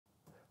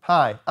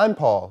Hi, I'm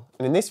Paul,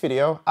 and in this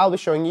video I'll be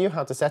showing you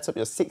how to set up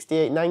your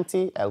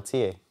 6890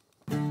 LTE.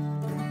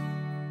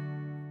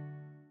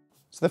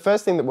 So the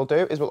first thing that we'll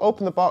do is we'll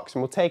open the box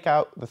and we'll take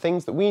out the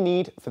things that we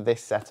need for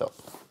this setup.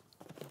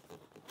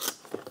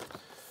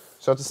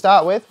 So to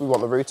start with, we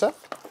want the router,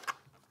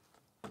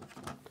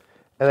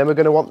 and then we're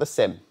going to want the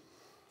SIM.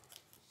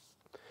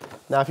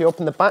 Now if you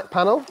open the back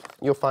panel,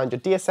 you'll find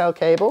your DSL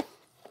cable,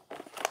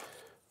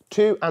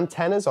 2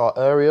 antennas or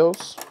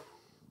aerials,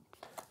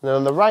 and then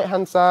on the right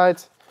hand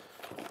side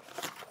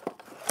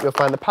you'll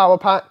find the power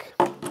pack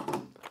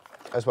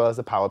as well as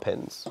the power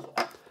pins.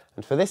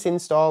 And for this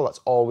install, that's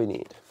all we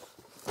need.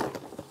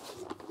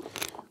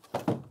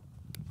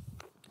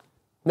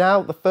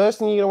 Now the first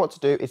thing you're going to want to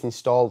do is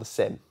install the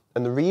SIM.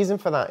 And the reason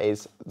for that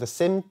is the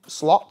SIM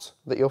slot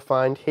that you'll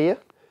find here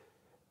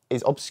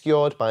is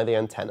obscured by the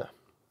antenna.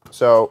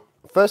 So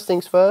first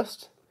things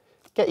first,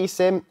 get your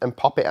SIM and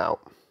pop it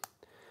out.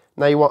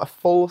 Now you want a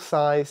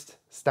full-sized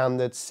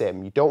standard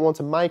SIM. You don't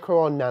want a micro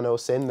or nano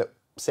SIM that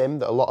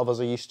a lot of us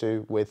are used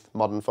to with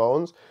modern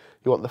phones.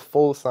 You want the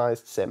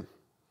full-sized SIM.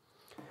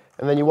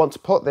 And then you want to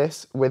put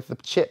this with the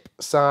chip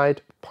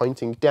side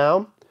pointing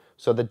down,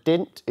 so the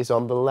DINT is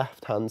on the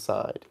left-hand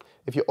side.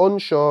 If you're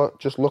unsure,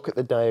 just look at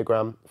the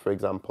diagram, for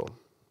example.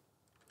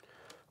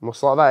 And we'll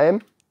slot that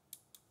in,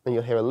 and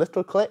you'll hear a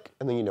little click,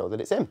 and then you know that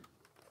it's in.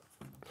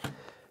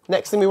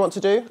 Next thing we want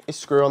to do is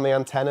screw on the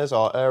antennas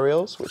or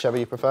aerials, whichever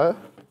you prefer.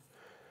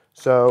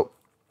 So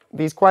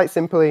these quite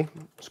simply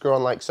screw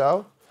on like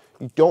so.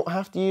 You don't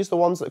have to use the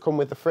ones that come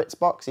with the Fritz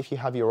box if you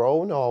have your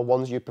own or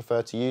ones you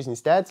prefer to use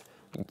instead.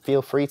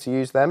 Feel free to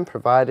use them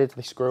provided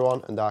they screw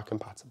on and are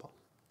compatible.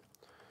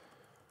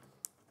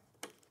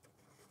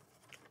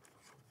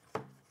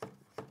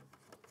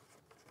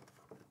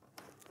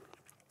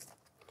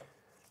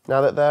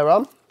 Now that they're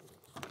on,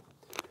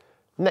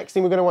 next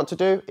thing we're going to want to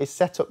do is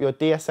set up your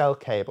DSL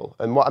cable.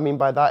 And what I mean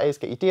by that is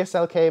get your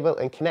DSL cable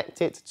and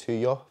connect it to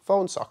your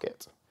phone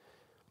socket.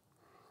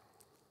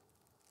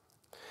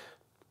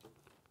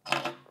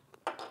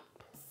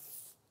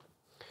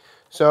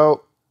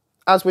 So,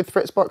 as with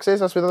Fritz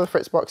boxes, as with other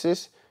Fritz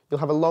boxes, you'll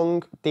have a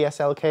long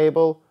DSL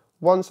cable.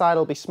 One side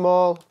will be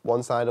small,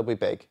 one side will be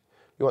big.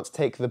 You want to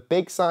take the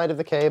big side of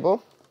the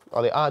cable,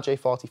 or the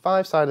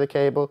RJ45 side of the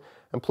cable,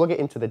 and plug it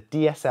into the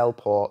DSL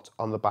port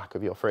on the back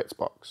of your Fritz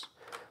box.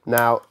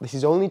 Now, this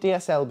is only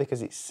DSL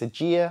because it's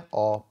SoGEA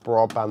or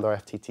broadband or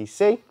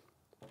FTTC.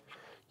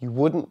 You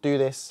wouldn't do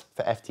this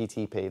for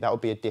FTTP, that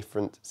would be a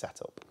different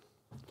setup.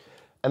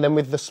 And then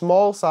with the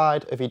small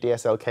side of your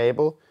DSL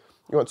cable,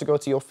 you want to go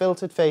to your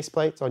filtered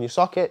faceplate on your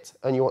socket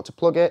and you want to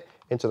plug it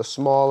into the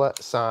smaller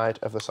side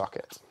of the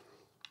socket.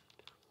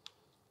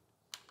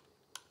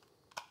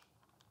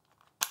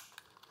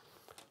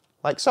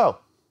 Like so.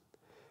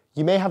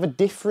 You may have a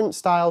different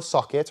style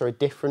socket or a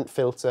different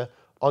filter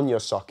on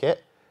your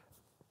socket.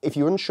 If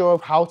you're unsure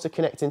of how to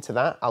connect into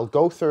that, I'll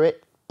go through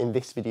it in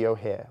this video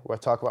here, where I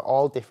talk about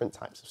all different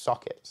types of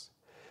sockets.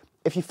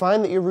 If you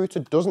find that your router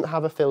doesn't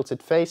have a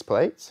filtered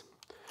faceplate,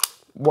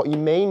 what you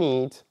may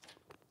need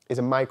is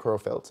a micro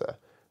filter,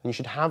 and you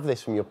should have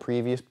this from your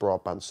previous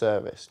broadband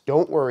service.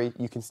 Don't worry,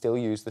 you can still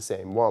use the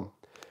same one.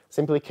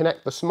 Simply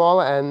connect the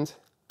smaller end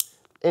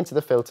into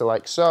the filter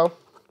like so,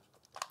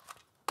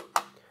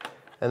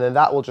 and then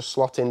that will just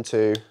slot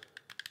into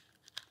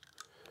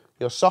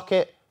your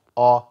socket,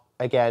 or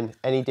again,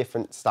 any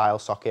different style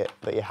socket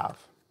that you have.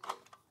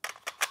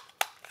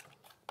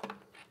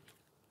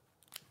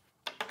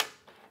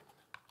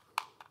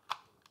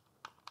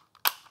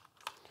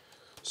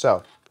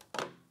 So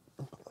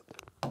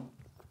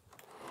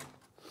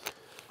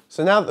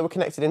now that we're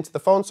connected into the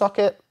phone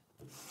socket,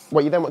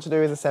 what you then want to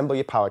do is assemble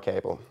your power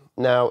cable.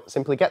 Now,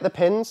 simply get the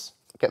pins,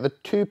 get the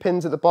 2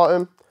 pins at the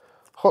bottom,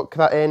 hook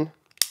that in,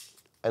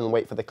 and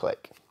wait for the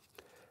click.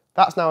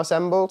 That's now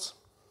assembled.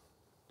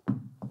 You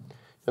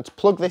want to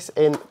plug this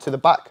in to the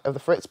back of the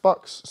Fritz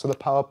box, so the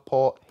power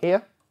port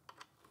here.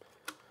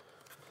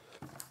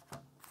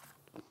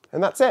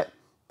 And that's it.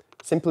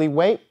 Simply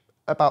wait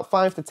about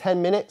 5 to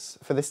 10 minutes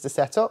for this to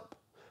set up.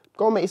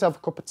 Go and make yourself a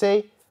cup of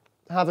tea,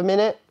 have a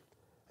minute,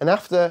 and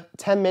after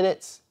 10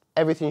 minutes,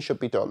 everything should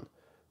be done.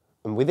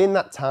 And within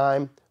that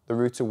time, the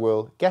router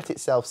will get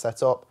itself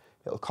set up,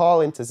 it'll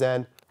call into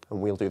Zen, and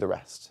we'll do the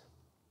rest.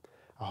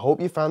 I hope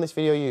you found this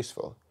video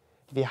useful.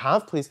 If you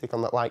have, please click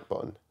on that like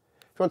button.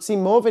 If you want to see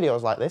more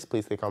videos like this,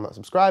 please click on that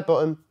subscribe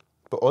button.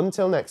 But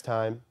until next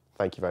time,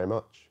 thank you very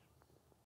much.